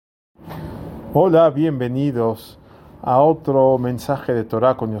Hola, bienvenidos a otro mensaje de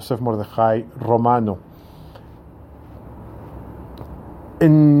Torah con Yosef Mordejai Romano.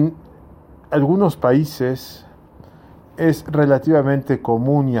 En algunos países es relativamente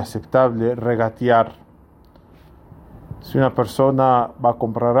común y aceptable regatear. Si una persona va a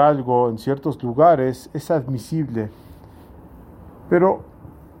comprar algo en ciertos lugares, es admisible. Pero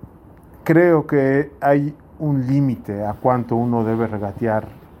creo que hay un límite a cuánto uno debe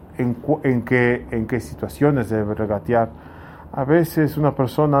regatear. En qué situaciones debe regatear. A veces una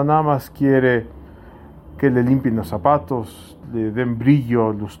persona nada más quiere que le limpien los zapatos, le den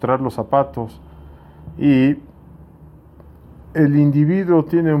brillo, lustrar los zapatos, y el individuo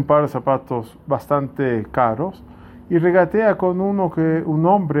tiene un par de zapatos bastante caros y regatea con un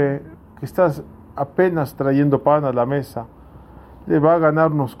hombre que está apenas trayendo pan a la mesa, le va a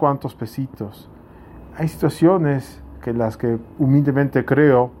ganar unos cuantos pesitos. Hay situaciones que las que humildemente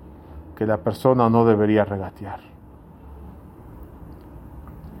creo que la persona no debería regatear.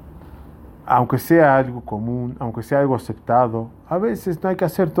 Aunque sea algo común, aunque sea algo aceptado, a veces no hay que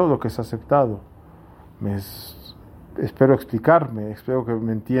hacer todo lo que es aceptado. Espero explicarme, espero que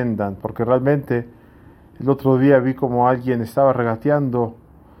me entiendan, porque realmente el otro día vi como alguien estaba regateando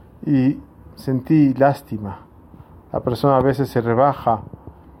y sentí lástima. La persona a veces se rebaja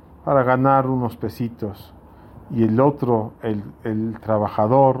para ganar unos pesitos, y el otro, el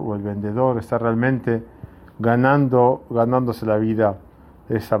trabajador o el vendedor, está realmente ganándose la vida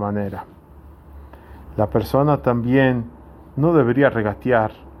de esa manera. La persona también no debería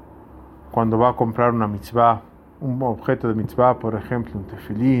regatear cuando va a comprar una mitzvah, un objeto de mitzvah, por ejemplo, un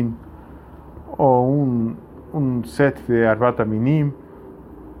tefilín o un set de Arbat Minim.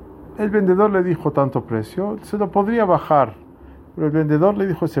 El vendedor le dijo tanto precio, se lo podría bajar, pero el vendedor le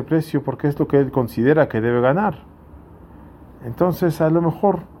dijo ese precio porque es lo que él considera que debe ganar. Entonces, a lo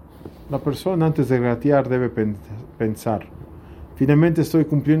mejor la persona antes de regatear debe pensar: finalmente estoy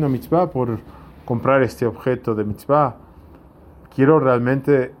cumpliendo mitzvah por comprar este objeto de mitzvah. ¿Quiero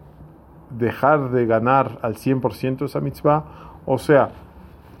realmente dejar de ganar al 100% esa mitzvah? O sea,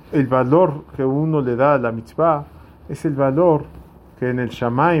 el valor que uno le da a la mitzvah es el valor que en el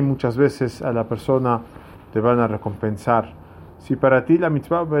Shammai muchas veces a la persona te van a recompensar. Si para ti la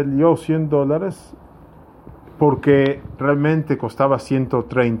mitzvah valió $100 porque realmente costaba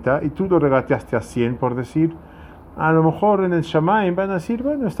 130 y tú lo regateaste a 100, por decir, a lo mejor en el Shammai van a decir: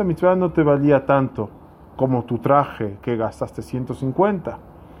 bueno, esta mitzvah no te valía tanto como tu traje que gastaste 150.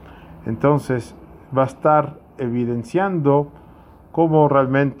 Entonces va a estar evidenciando cómo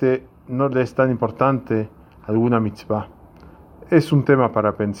realmente no le es tan importante alguna mitzvah. Es un tema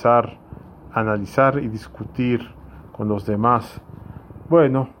para pensar, analizar y discutir con los demás.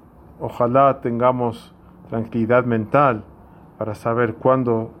 Bueno, ojalá tengamos tranquilidad mental para saber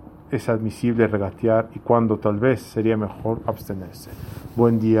cuándo es admisible regatear y cuándo tal vez sería mejor abstenerse.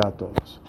 Buen día a todos.